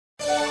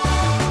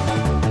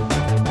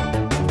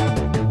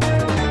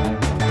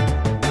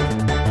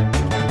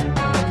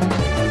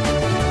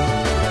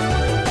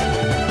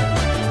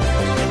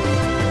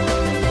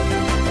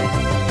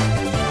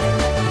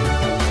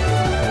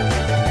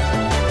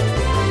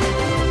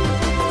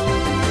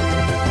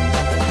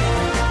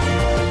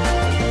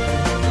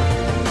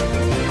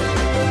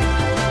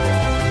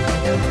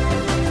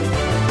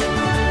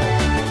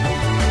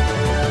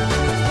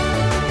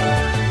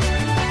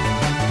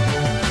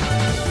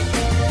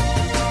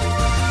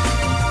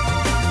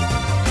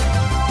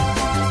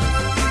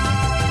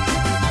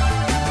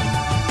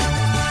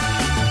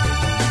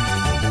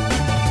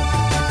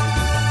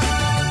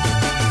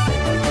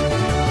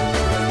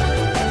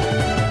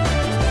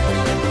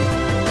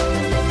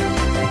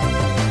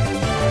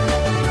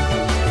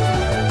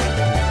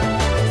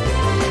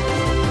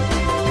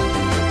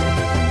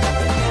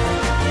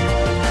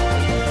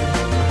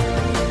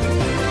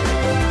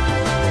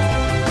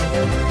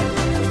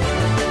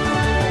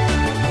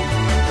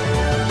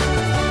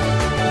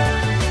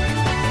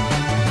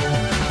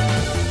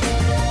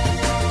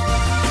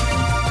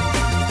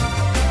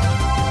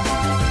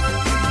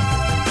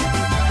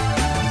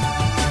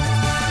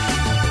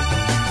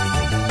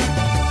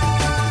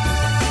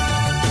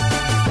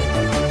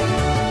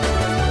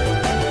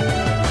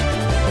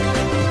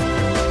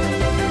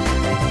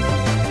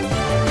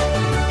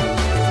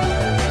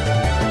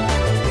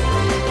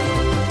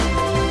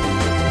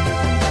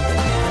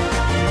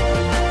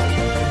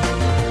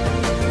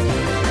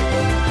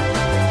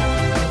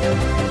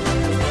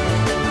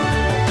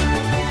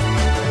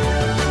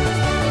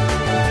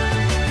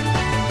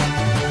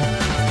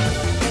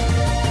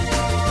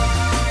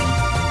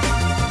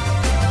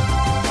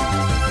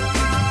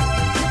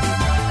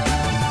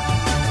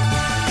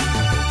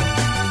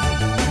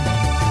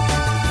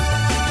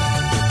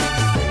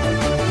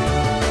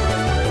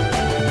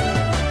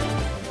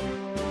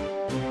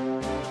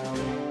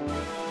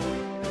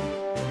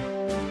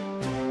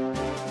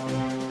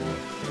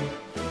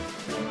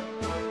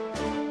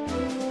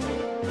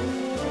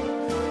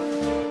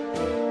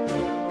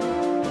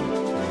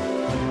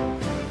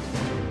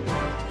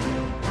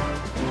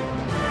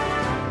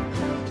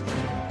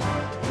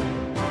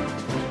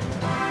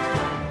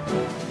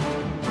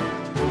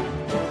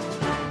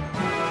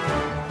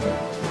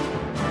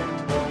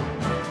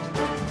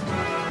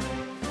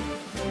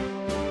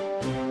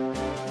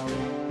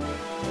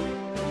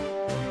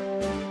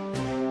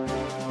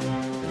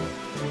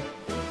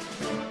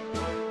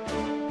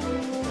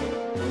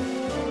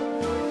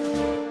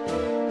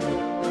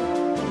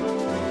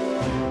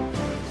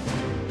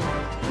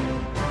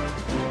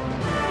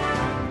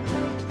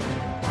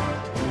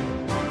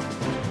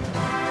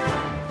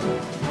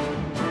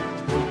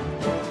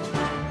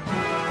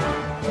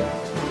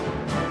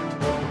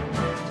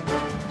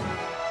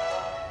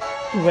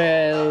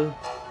Well,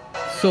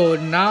 so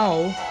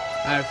now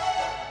I've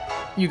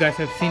you guys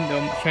have seen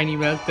the shiny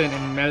Meltan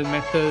and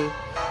Melmetal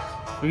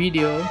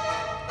video.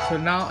 So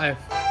now I've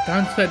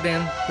transferred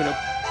them to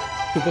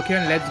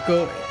Pokemon Let's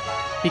Go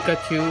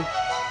Pikachu,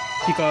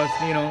 because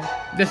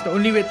that's the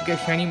only way to get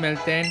shiny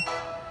Meltan,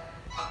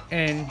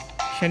 and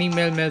shiny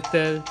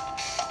Melmetal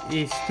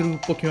is through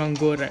Pokemon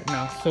Go right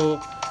now. So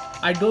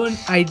I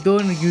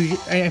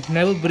have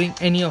never bring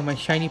any of my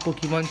shiny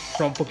Pokemon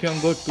from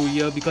Pokemon Go to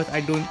here, because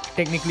I don't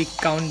technically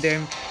count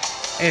them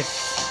as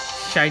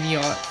shiny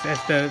or as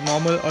the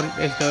normal or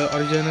as the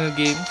original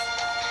games.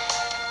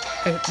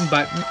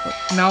 But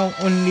now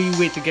only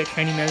way to get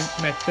shiny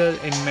Metal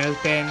and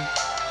Meltan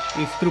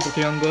is through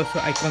Pokemon Go, so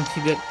I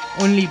considered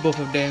only both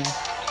of them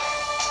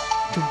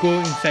to go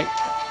inside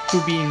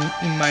to be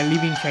in my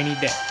living shiny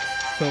deck.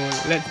 So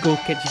let's go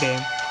catch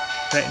them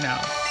right now.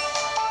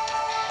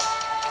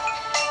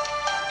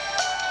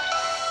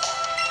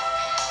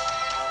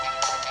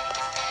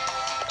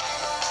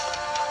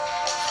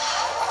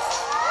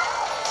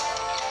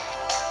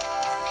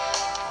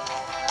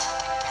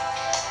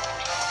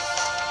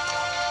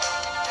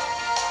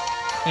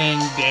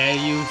 And there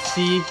you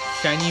see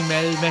shiny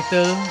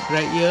Melmetal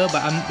right here.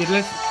 But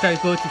let's try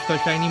to go for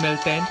shiny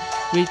Meltan,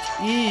 which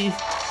is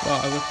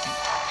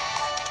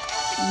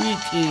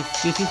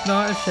this is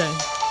not a shiny.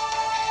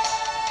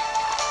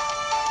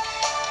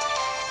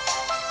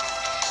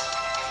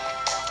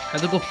 I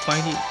have to go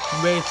find it.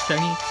 Where is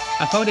shiny?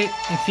 I found it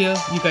in here.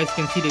 You guys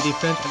can see the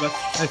difference.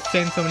 I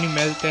sent so many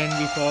Meltan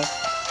before.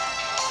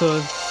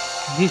 So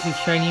this is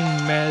shiny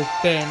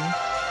Meltan.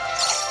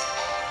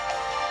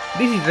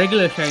 This is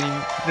regular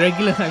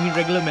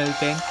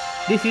Meltan.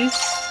 This is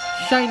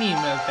shiny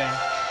Meltan,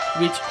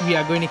 which we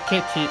are going to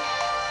catch it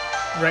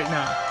right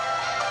now.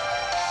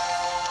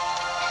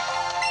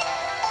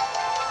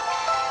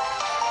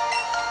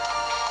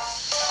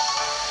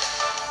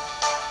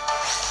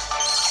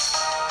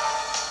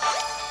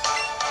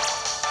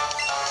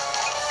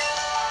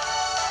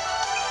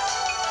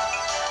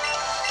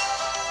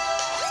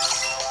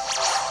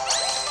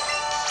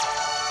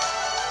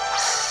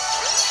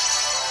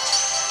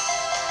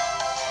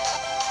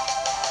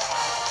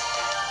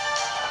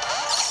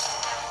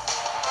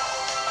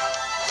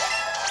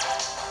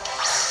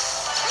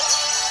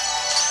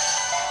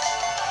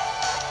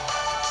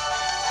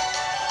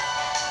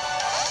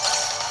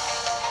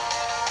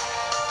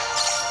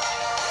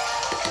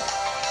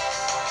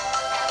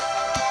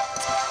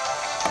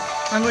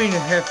 I'm going to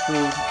have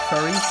to,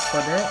 sorry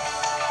for that,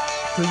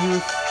 to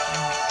use,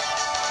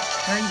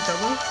 can I use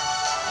double?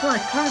 No, I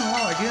can't.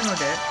 Wow, I didn't know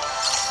that.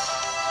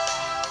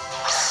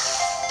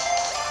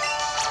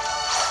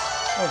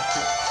 Oh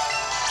shit.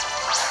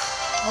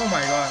 Oh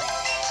my god.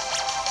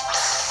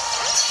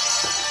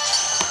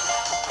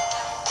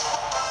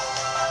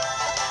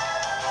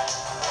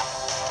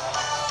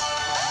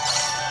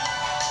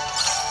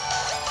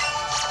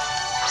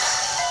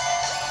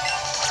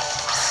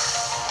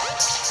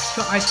 So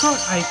I thought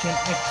I can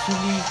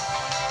actually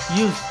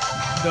use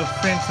the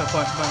friend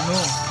support, but no.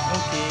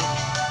 Okay.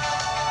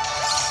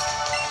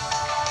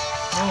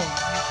 No.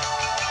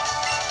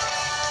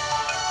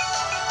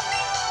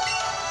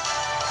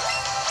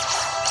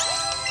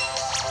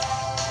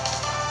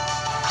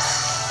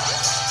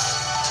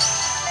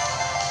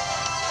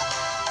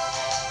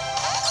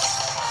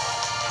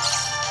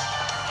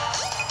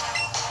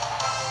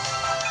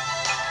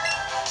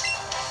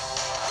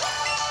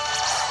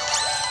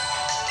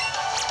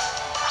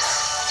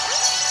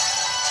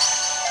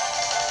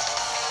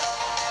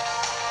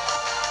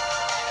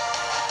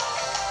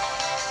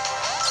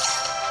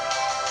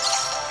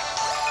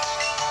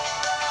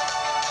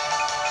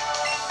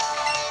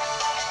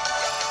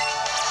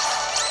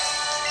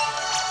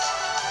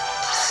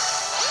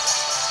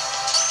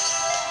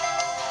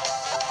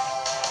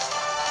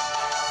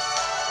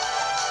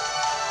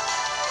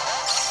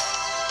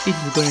 This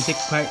is going to take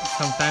quite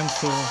some time,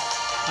 so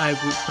I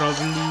would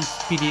probably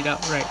speed it up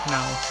right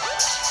now.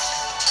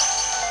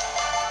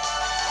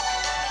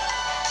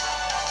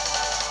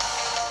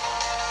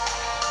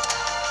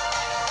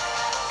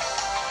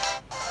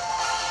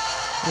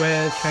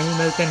 Well, shiny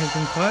Meltan has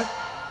been caught.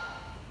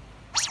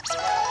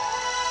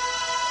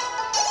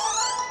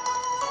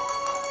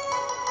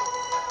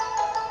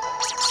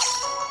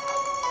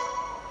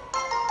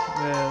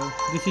 Well,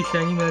 this is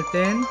shiny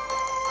Meltan.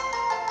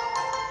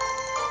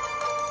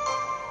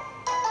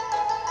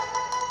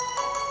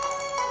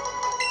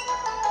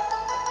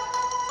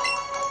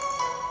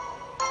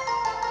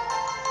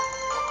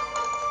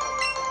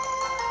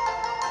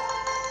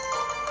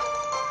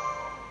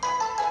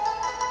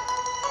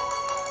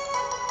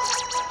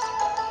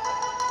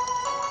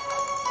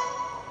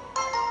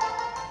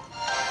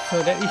 So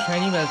that is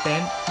shiny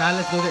Meltan. Now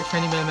let's go get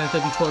shiny Melmetal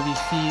before we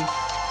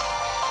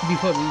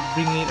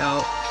bring it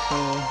out. So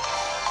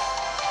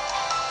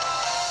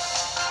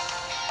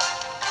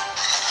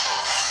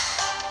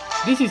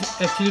this is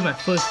actually my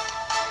first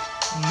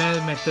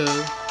Melmetal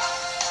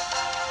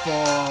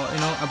for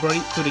I brought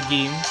it to the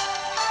game.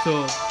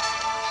 So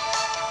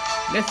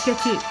let's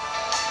catch it.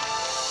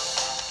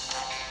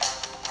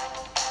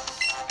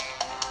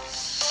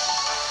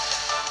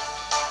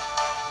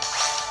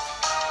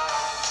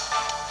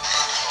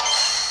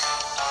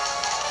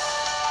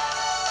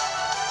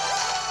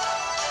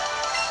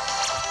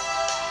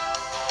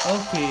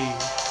 Okay.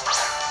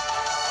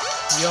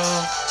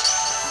 You're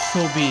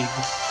so big.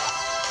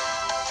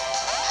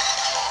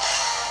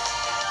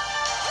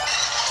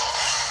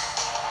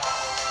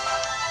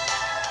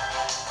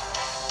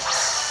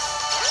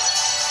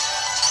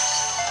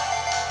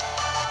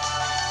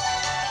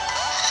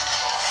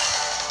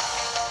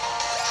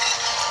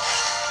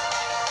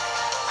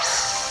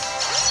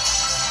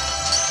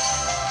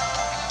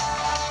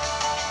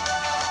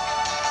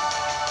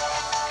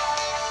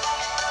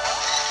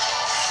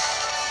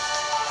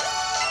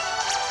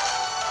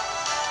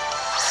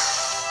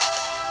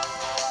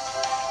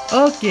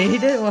 Okay,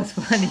 that was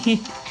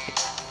funny.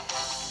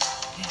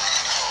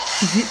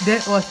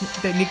 That was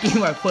technically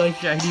my first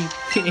shiny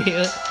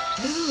fail.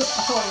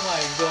 Oh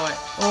my god.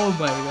 Oh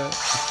my god.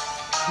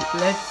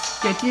 Let's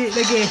catch it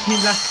again.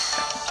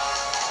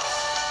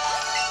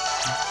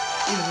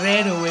 It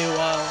ran away,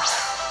 wow.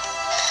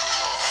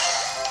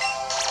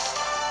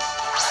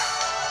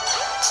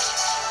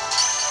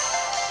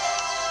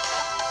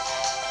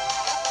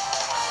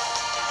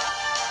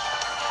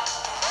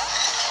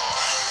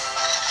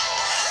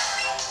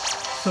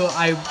 So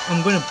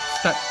I'm gonna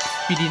start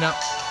speeding up.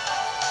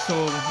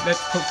 So let's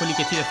hopefully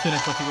catch it as soon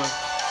as possible.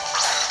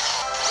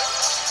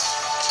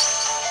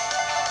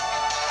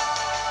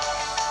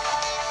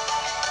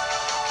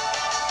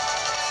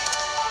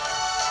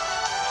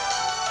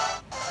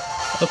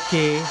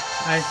 Okay,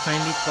 I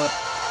finally caught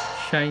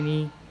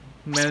shiny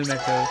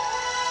Melmetal.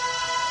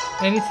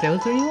 And it's level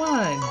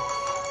 21.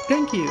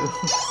 Thank you.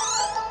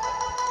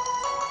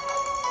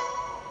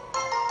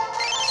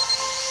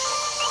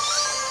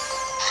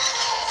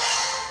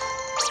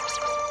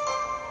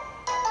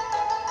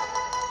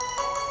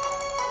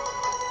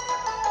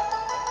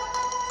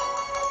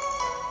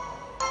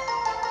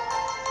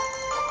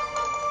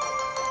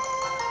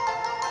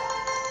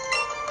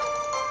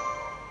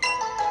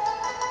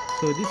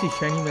 So this is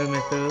shiny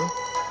Melmetal.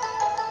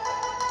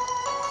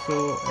 So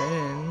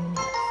and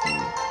let's see.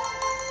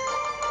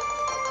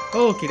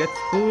 Oh, okay, that's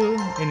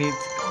cool, and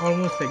it's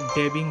almost like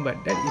dabbing,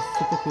 but that is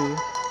super cool.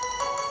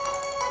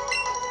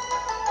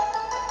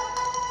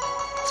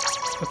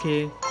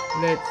 Okay,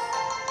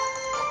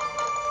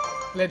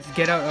 let's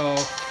get out of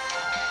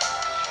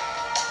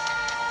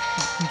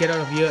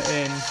here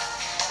and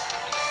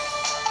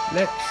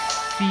let's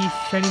see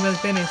shiny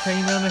Meltan and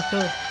shiny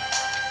Melmetal.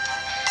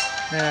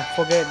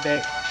 Forget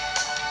that.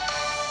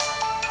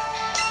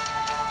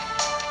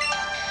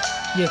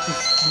 You have to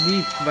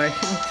sleep by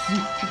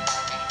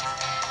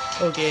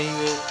Okay,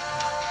 anyway.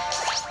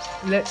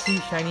 Let's see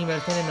shiny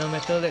Meltan and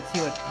Melmetal. Let's see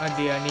what are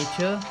their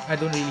nature. I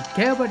don't really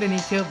care about the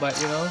nature, but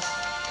you know,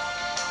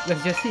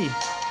 let's just see.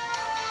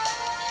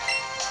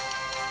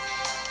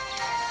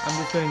 I'm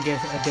just gonna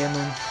guess a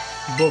demon.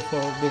 Both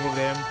of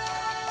them.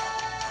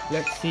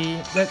 Let's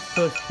see. Let's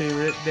first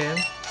favorite them.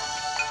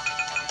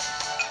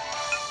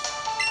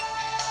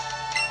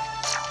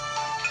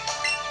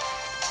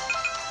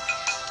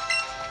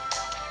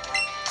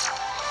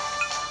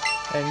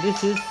 And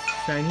this is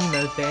shiny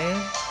Meltan.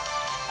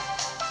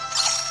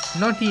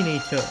 Naughty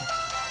nature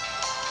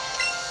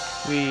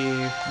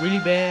with really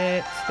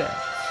bad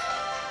stats.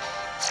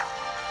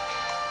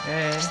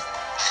 And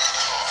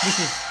this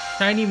is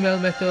shiny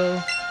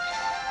Melmetal,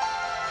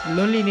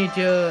 lonely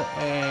nature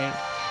and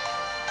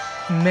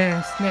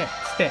mass snap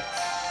stats.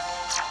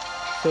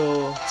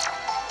 So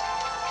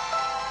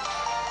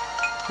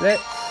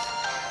let's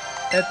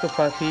add to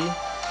party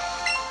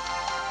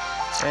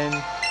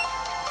and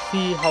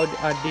see how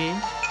are they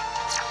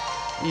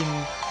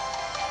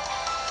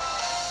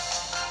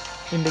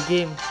in the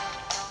game.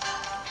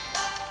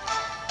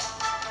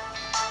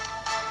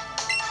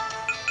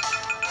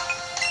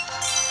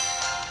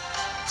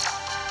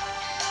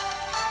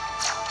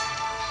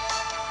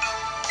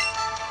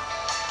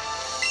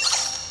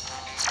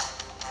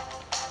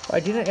 I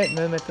didn't add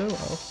Melmetal.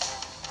 Oh,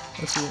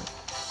 okay.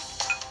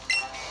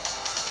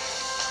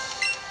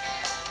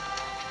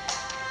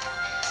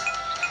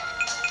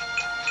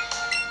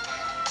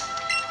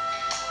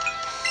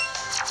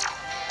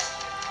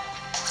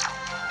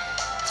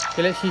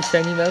 Okay, let's see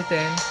shiny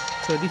Meltan.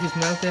 So this is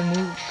Meltan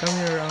move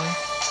coming around.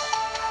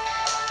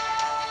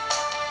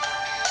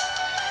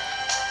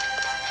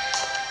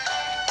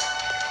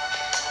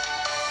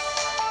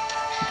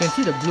 You can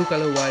see the blue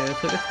color wire,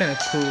 so that's kind of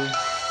cool.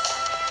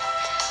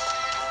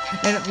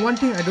 And one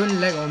thing I don't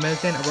like about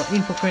Meltan about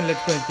in Pokemon Let's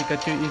Go and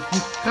Pikachu is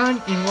you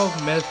can't involve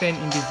Meltan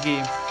in this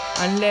game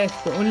unless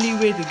the only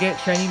way to get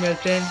shiny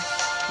Meltan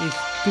is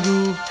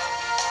through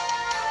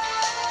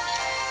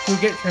to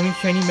get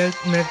shiny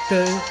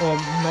Melmetal or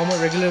normal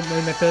regular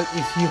Melmetal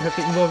is you have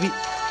to involve it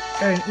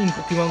in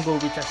Pokemon Go,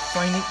 which I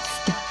find it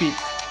stupid.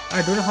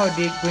 I don't know how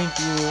they're going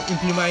to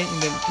implement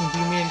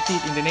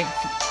it in the next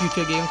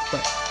future games,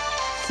 but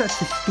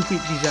such a stupid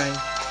design.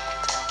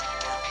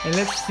 And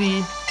let's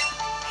see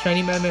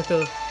shiny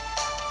Melmetal.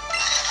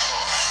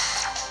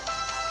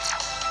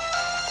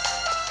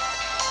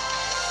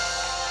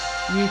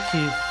 Which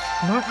is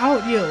not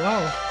out here.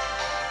 Wow.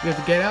 We have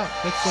to get out.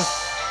 Let's go.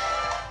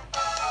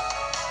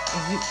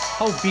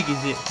 How big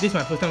is it? This is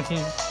my first time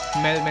seeing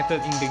Melmetal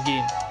in the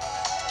game.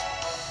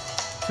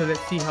 So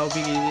let's see how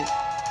big is it.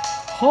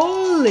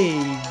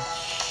 Holy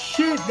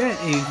shit, that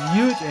is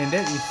huge and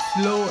that is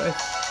slow as...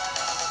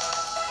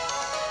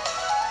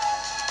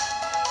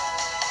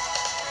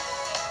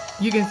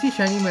 You can see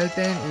shiny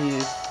Meltan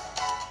is...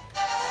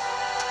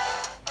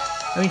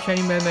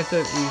 shiny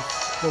Melmetal is...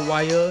 The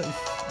wire is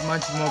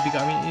much more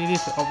bigger. It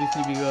is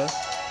obviously bigger.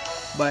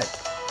 But...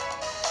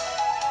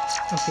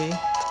 Okay.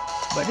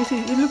 But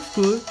it looks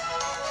good.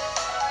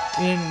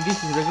 And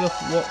this is regular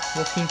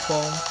walking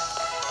form.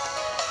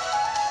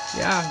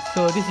 Yeah,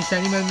 so this is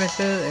shiny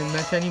Melmetal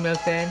and shiny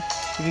Meltan.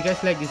 If you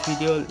guys like this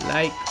video,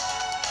 like,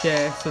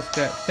 share,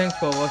 subscribe. Thanks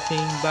for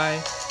watching.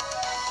 Bye.